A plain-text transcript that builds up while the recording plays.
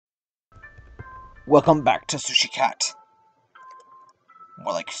Welcome back to Sushi Cat.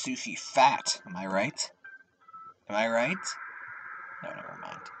 More like sushi fat, am I right? Am I right? No, never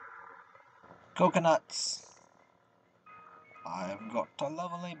mind. Coconuts. I've got a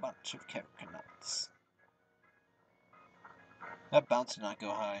lovely bunch of coconuts. That bounce did not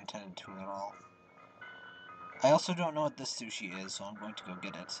go how I intended to at all. I also don't know what this sushi is, so I'm going to go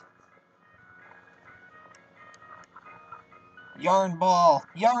get it. Yarn ball!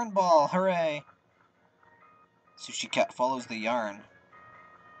 Yarn ball! Hooray! Sushi Cat follows the yarn.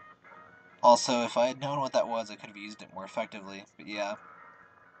 Also, if I had known what that was, I could have used it more effectively. But yeah.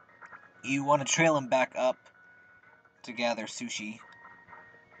 You want to trail him back up to gather sushi.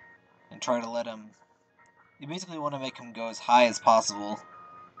 And try to let him... You basically want to make him go as high as possible.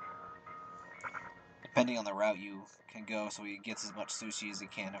 Depending on the route you can go, so he gets as much sushi as he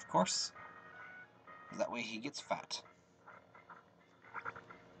can, of course. That way he gets fat.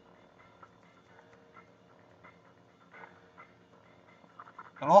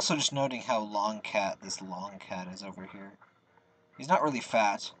 I'm also just noting how this long cat is over here. He's not really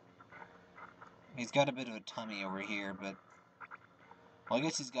fat. He's got a bit of a tummy over here, but... Well, I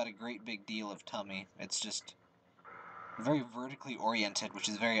guess he's got a great big deal of tummy. It's just very vertically oriented, which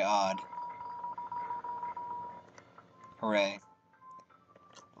is very odd. Hooray.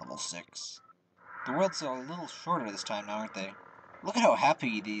 Level 6. The worlds are a little shorter this time now, aren't they? Look at how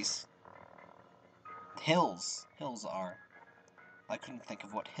happy these hills are. I couldn't think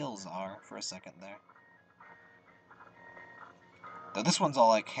of what hills are for a second there. Though this one's all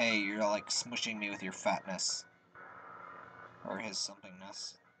like, hey, you're all like smushing me with your fatness. Or his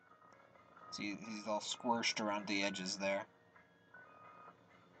somethingness. See, he's all squished around the edges there.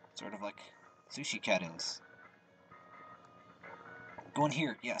 Sort of like Sushi Cat is. Go in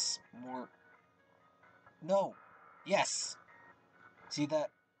here, yes. More. No! Yes! See that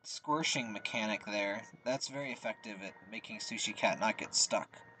squishing mechanic there? That's very effective at making Sushi Cat not get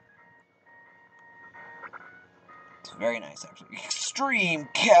stuck. It's very nice, actually. Extreme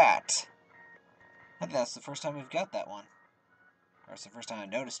Cat! I think that's the first time we've got that one. Or it's the first time I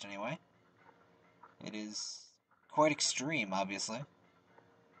noticed, anyway. It is quite extreme, obviously.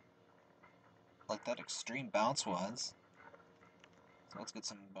 Like that extreme bounce was. So let's get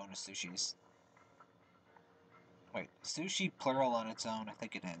some bonus sushis. Wait, sushi plural on its own? I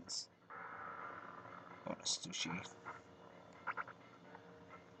think it is. Bonus sushi.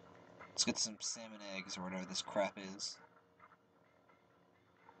 Let's get some salmon eggs or whatever this crap is.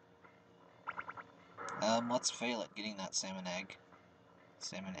 Let's fail at getting that salmon egg.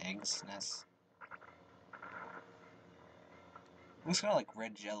 Salmon eggs-ness. Looks kind of like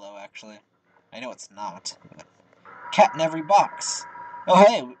red jello, actually. I know it's not, but... Cat in every box! Oh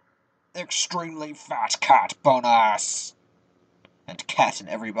hey! Extremely fat cat bonus! And cat in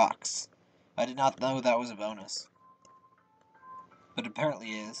every box. I did not know that was a bonus. But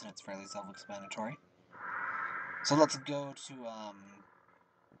apparently is, and it's fairly self-explanatory. So let's go to,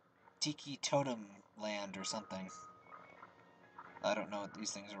 Tiki Totem Land or something. I don't know what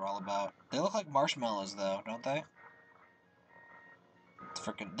these things are all about. They look like marshmallows, though, don't they?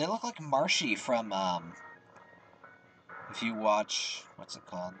 They look like Marshy from, if you watch, what's it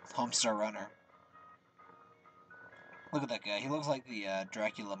called? Homestar Runner. Look at that guy. He looks like the,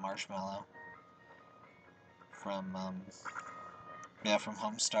 Dracula marshmallow. From, yeah, from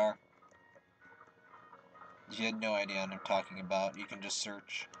Homestar. If you had no idea what I'm talking about, you can just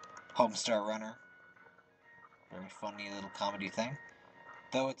search Homestar Runner. Very funny little comedy thing.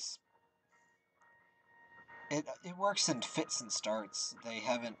 Though it works in fits and starts.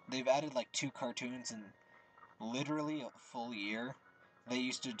 They've added like 2 cartoons in literally a full year. They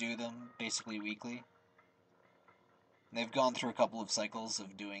used to do them basically weekly. They've gone through a couple of cycles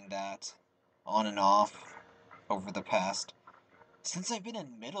of doing that on and off over the past. Since I've been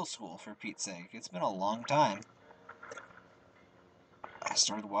in middle school, for Pete's sake. It's been a long time. I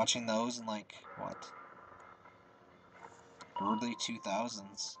started watching those in like, what? Early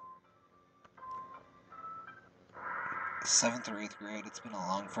 2000s. 7th or 8th grade. It's been a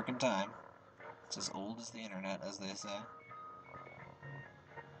long frickin' time. It's as old as the internet, as they say.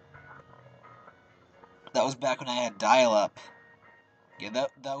 That was back when I had dial-up. Yeah,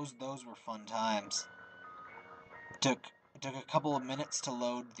 those were fun times. It took a couple of minutes to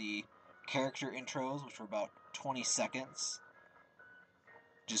load the character intros, which were about 20 seconds.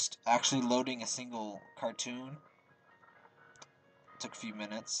 Just actually loading a single cartoon took a few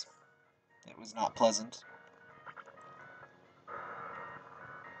minutes. It was not pleasant.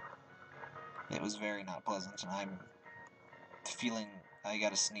 It was very not pleasant, and I'm feeling I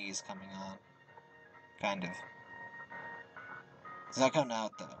got a sneeze coming on. Kind of. It's not coming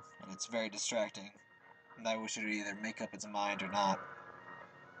out, though, and and it's very distracting. And I wish it would either make up its mind or not.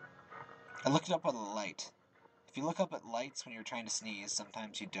 I looked it up on the light. If you look up at lights when you're trying to sneeze,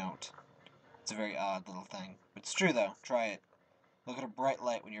 sometimes you don't. It's a very odd little thing. It's true though, try it. Look at a bright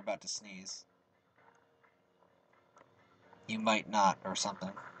light when you're about to sneeze. You might not, or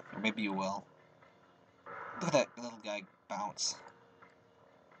something. Or maybe you will. Look at that little guy bounce.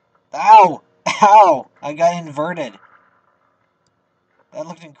 Ow! Ow! I got inverted. That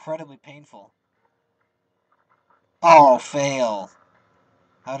looked incredibly painful. Oh, fail.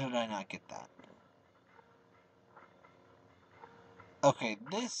 How did I not get that? Okay,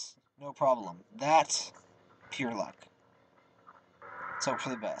 this, no problem. That, pure luck. Let's hope for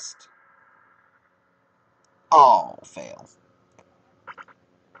the best. Oh, fail.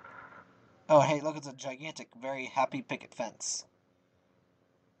 Oh, hey, look, it's a gigantic, very happy picket fence.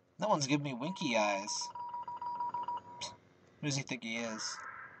 That one's giving me winky eyes. Who does he think he is?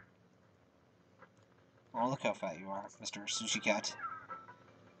 Oh, look how fat you are, Mr. Sushi Cat.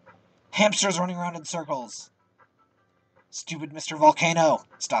 Hamsters running around in circles. Stupid Mr. Volcano.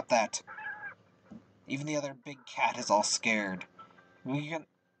 Stop that. Even the other big cat is all scared. We can...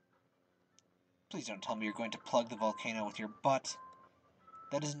 Please don't tell me you're going to plug the volcano with your butt.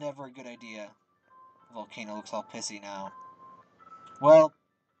 That is never a good idea. The volcano looks all pissy now. Well,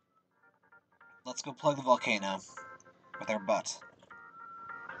 let's go plug the volcano with our butt.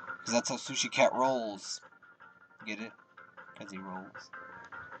 Because that's how Sushi Cat rolls. Get it? Because he rolls.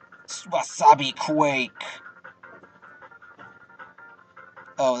 Wasabi Quake!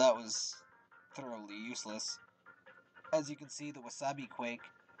 Oh, that was thoroughly useless. As you can see, the Wasabi Quake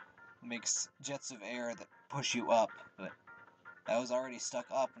makes jets of air that push you up, but I was already stuck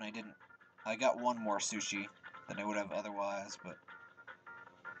up and I got one more sushi than I would have otherwise, but...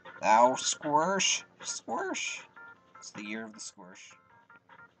 Ow, squish! Squish! It's the year of the squish.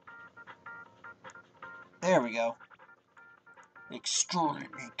 There we go. Extreme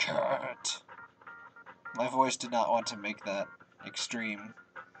cat! My voice did not want to make that extreme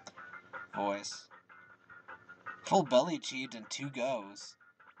voice. Full belly achieved in 2 goes.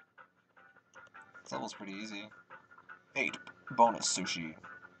 This level's pretty easy. 8 bonus sushi.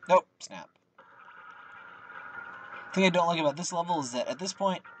 Nope, snap. The thing I don't like about this level is that at this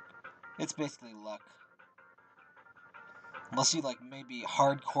point, it's basically luck. Unless you, like, maybe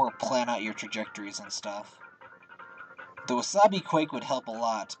hardcore plan out your trajectories and stuff. The Wasabi Quake would help a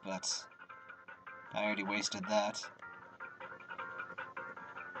lot, but I already wasted that.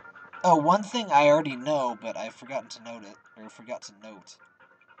 Oh, one thing I already know, but I've forgotten to note it, or forgot to note.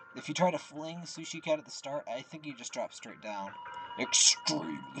 If you try to fling Sushi Cat at the start, I think you just drop straight down.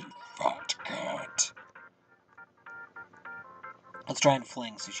 Extremely fat cat. Let's try and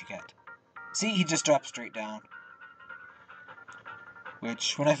fling Sushi Cat. See, he just dropped straight down.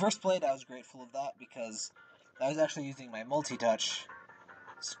 Which, when I first played, I was grateful of that, because I was actually using my multi-touch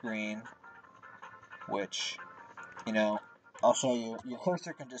screen, which, you know, I'll show you. Your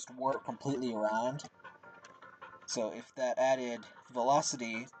cursor can just warp completely around. So if that added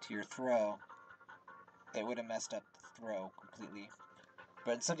velocity to your throw, it would have messed up the throw completely.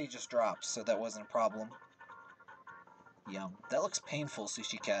 But instead he just drops, so that wasn't a problem. Yum. That looks painful,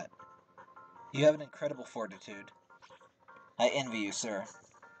 Sushi Cat. You have an incredible fortitude. I envy you, sir.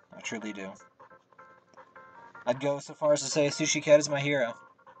 I truly do. I'd go so far as to say Sushi Cat is my hero.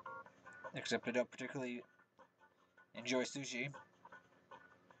 Except I don't particularly enjoy sushi.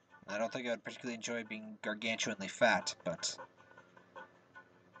 I don't think I would particularly enjoy being gargantuanly fat, but...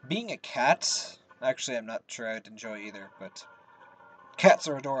 being a cat... Actually, I'm not sure I'd enjoy either, but... cats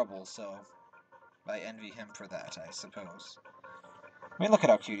are adorable, so... I envy him for that, I suppose. I mean, look at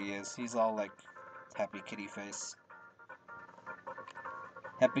how cute he is. He's all, like, happy kitty face.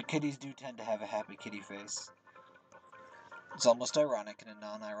 Happy kitties do tend to have a happy kitty face. It's almost ironic in a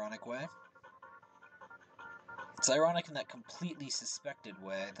non-ironic way. It's ironic in that completely suspected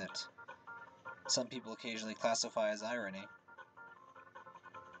way that some people occasionally classify as irony,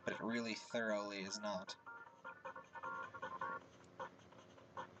 but it really thoroughly is not.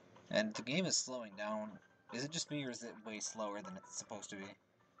 And the game is slowing down. Is it just me, or is it way slower than it's supposed to be?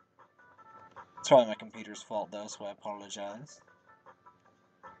 It's probably my computer's fault, though, so I apologize.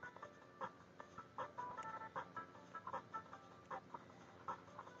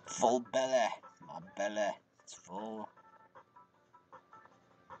 Full belly. My belly. It's full.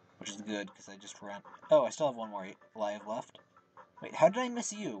 Which is good, because I just ran... Oh, I still have one more life left. Wait, how did I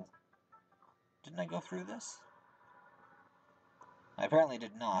miss you? Didn't I go through this? I apparently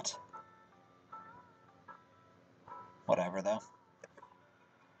did not. Whatever, though.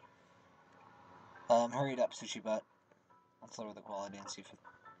 Hurry it up, Sushi Butt. Let's lower the quality and see if it...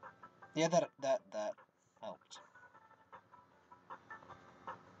 Yeah, that helped.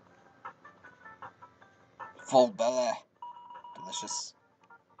 Full belly. Delicious.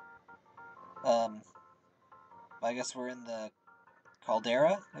 I guess we're in the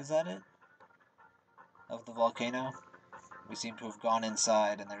caldera, is that it? Of the volcano? We seem to have gone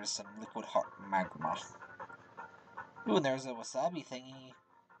inside and there's some liquid hot magma. Ooh, and there's a wasabi thingy.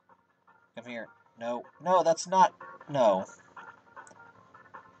 Come here. No. No, that's not... No.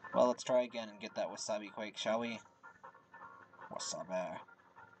 Well, let's try again and get that wasabi quake, shall we? Wasabi.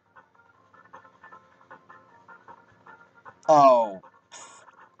 Oh.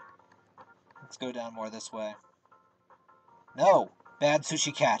 Let's go down more this way. No! Bad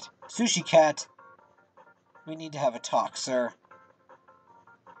sushi cat. Sushi cat! We need to have a talk, sir.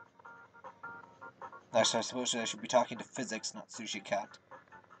 Actually, I suppose I should be talking to physics, not sushi cat.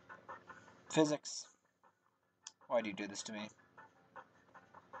 Physics. Why do you do this to me?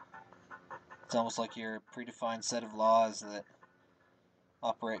 It's almost like your predefined set of laws that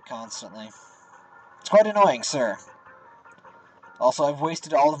operate constantly. It's quite annoying, sir. Also, I've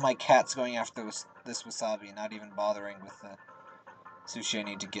wasted all of my cats going after this wasabi and not even bothering with the sushi I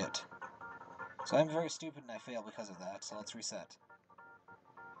need to get. So I'm very stupid and I fail because of that, so let's reset.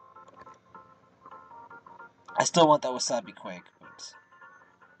 I still want that wasabi quake, but...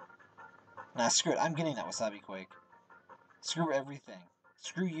 Nah, screw it. I'm getting that wasabi quake. Screw everything.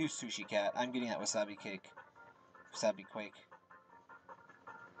 Screw you, sushi cat. I'm getting that wasabi cake. Wasabi quake.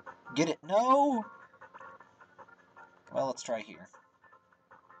 Get it? No! Well, let's try here.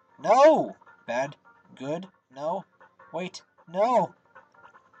 No! Bad. Good. No. Wait. No!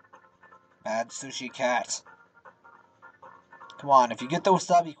 Bad sushi cat. Come on, if you get the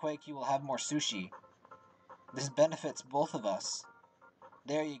wasabi quake, you will have more sushi. This benefits both of us.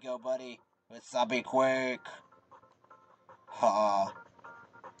 There you go, buddy. Wasabi quake. Ha.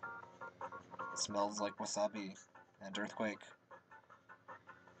 Smells like wasabi and earthquake.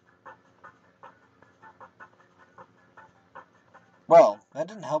 Well, that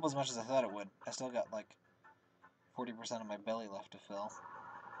didn't help as much as I thought it would. I still got like 40% of my belly left to fill.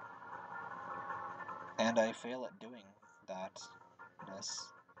 And I fail at doing that.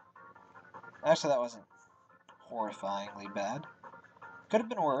 Actually, that wasn't horrifyingly bad. Could have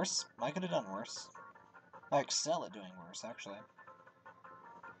been worse. I could have done worse. I excel at doing worse, actually.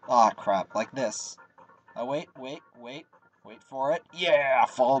 Aw, crap. Like this. Oh, wait. Wait for it. Yeah!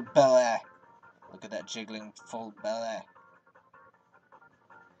 Full belly! Look at that jiggling full belly.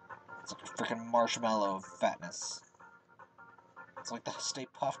 It's like a freaking marshmallow of fatness. It's like the Stay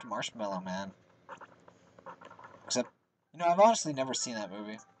Puffed Marshmallow Man. Except, I've honestly never seen that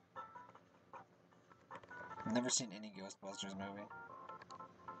movie. I've never seen any Ghostbusters movie.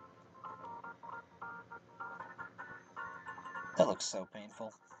 That looks so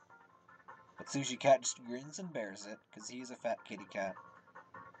painful. But Sushi Cat just grins and bears it, because he's a fat kitty cat.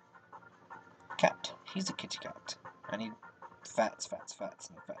 Cat. He's a kitty cat. I need fats,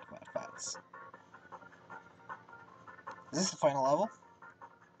 and fats. Is this the final level?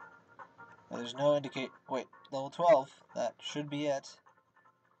 Well, there's no indicate... Wait, level 12. That should be it.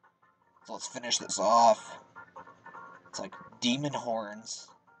 So let's finish this off. It's like demon horns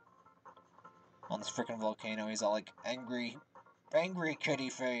on this freaking volcano. He's all like angry kitty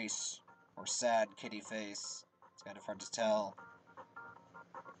face. Or sad kitty face. It's kind of hard to tell.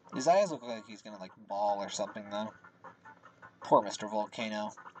 His eyes look like he's gonna like bawl or something though. Poor Mr.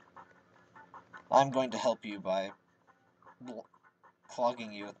 Volcano. I'm going to help you by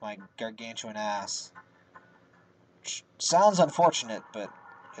clogging you with my gargantuan ass. Which sounds unfortunate, but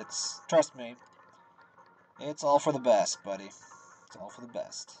trust me, it's all for the best, buddy. It's all for the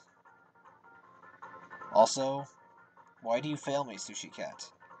best. Also, why do you fail me, Sushi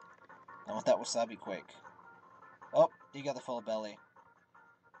Cat? I want that wasabi quake. Oh, he got the full belly.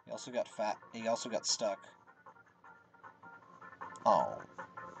 He also got fat. He also got stuck. Oh.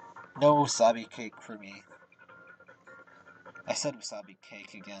 No wasabi cake for me. I said wasabi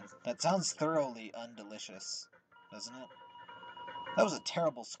cake again. That sounds thoroughly undelicious, doesn't it? That was a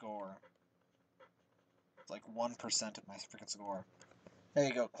terrible score. It's like 1% of my freaking score. There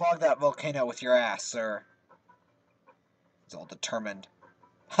you go. Clog that volcano with your ass, sir. He's all determined.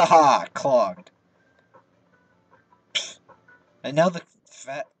 Haha! Clogged. And now the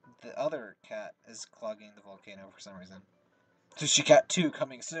other cat is clogging the volcano for some reason. Sushi Cat 2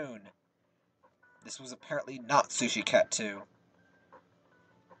 coming soon. This was apparently not Sushi Cat 2.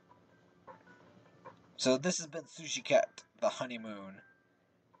 So this has been Sushi Cat the Honeymoon,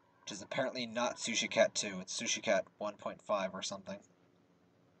 which is apparently not Sushi Cat 2. It's Sushi Cat 1.5 or something.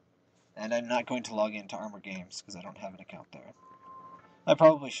 And I'm not going to log into Armor Games because I don't have an account there. I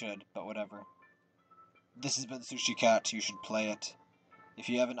probably should, but whatever. This has been Sushi Cat. You should play it. If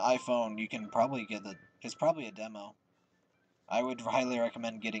you have an iPhone, you can probably get it. It's probably a demo. I would highly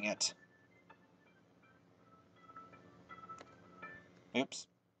recommend getting it. Oops.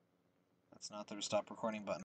 That's not the stop recording button.